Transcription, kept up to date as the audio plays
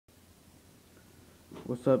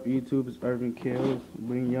What's up YouTube, it's Irvin Kills,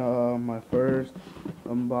 bringing y'all my first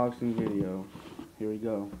unboxing video. Here we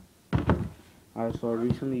go. Alright, so I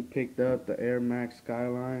recently picked up the Air Max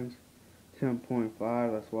Skylines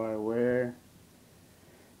 10.5, that's what I wear.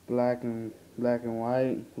 Black and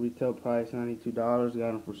white, retail price $92, got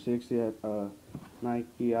them for $60 at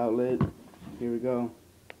Nike outlet. Here we go.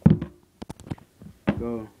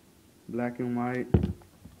 Black and white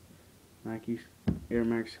Nike Air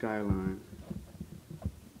Max Skyline.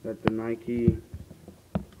 Got the Nike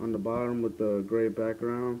on the bottom with the gray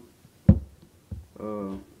background.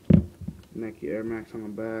 Nike Air Max on the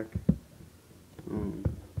back.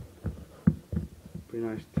 Pretty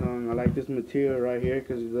nice tongue. I like this material right here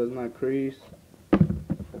because it does not crease.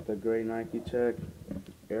 Got the gray Nike check.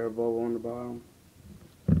 Air bubble on the bottom.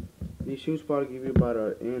 These shoes probably give you about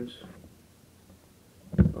an inch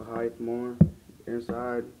of height more.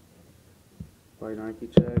 Inside, white Nike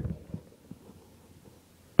check.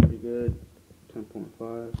 Pretty good.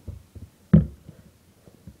 10.5.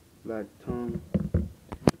 Black tongue.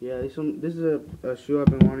 Yeah, this is a shoe I've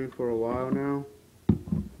been wanting for a while now.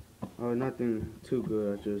 Nothing too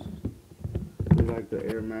good. I just really like the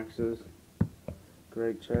Air Maxes.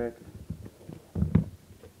 Great check.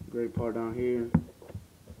 Great part down here.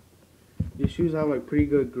 These shoes have like pretty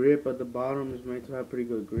good grip at the bottom. It's made to have pretty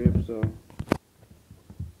good grip, so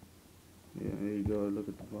yeah, there you go. Look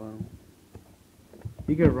at the bottom.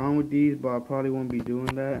 You get wrong with these, but I probably won't be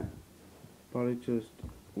doing that. Probably just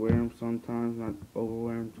wear them sometimes, not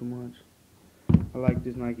overwear them too much. I like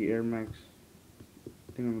this Nike Air Max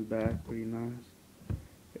thing on the back, pretty nice.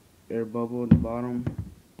 Air bubble at the bottom.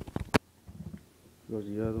 Goes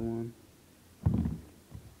the other one.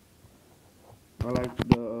 I like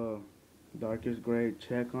the darkest gray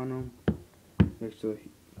check on them. Makes the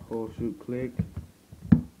whole shoe click.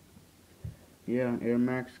 Yeah, Air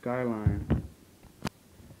Max Skyline.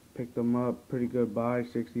 Picked them up, pretty good buy,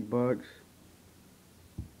 $60.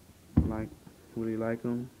 Really like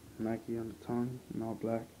them. Nike on the tongue, and all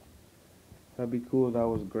black. That'd be cool if that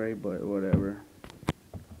was gray, but whatever.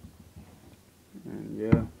 And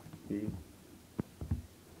yeah,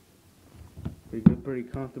 pretty good, pretty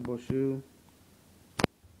comfortable shoe.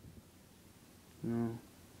 You know,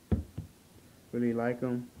 really like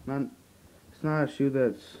them. It's not a shoe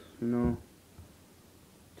that's, you know,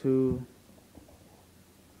 too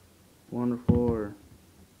wonderful or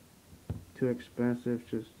too expensive.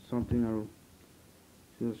 Just something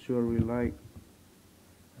just a shoe I really like.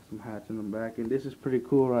 Got some hats in the back, and this is pretty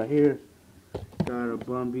cool right here. Got a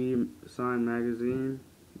Bun B signed magazine.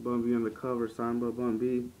 Bun B on the cover, signed by Bun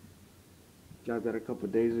B. Got that a couple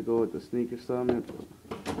days ago at the Sneaker Summit.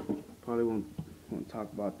 Probably won't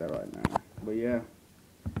talk about that right now. But yeah,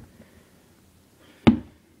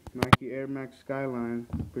 Nike Air Max Skyline,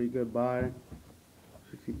 pretty good buy.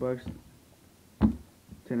 $60,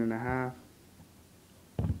 10.5.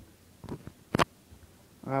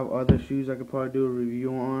 I have other shoes I could probably do a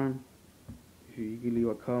review on. If you can leave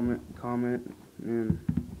a comment, and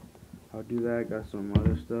I'll do that. Got some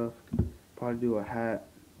other stuff. Probably do a hat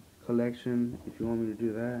collection if you want me to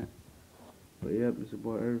do that. But yep, it's your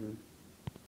boy Irvin.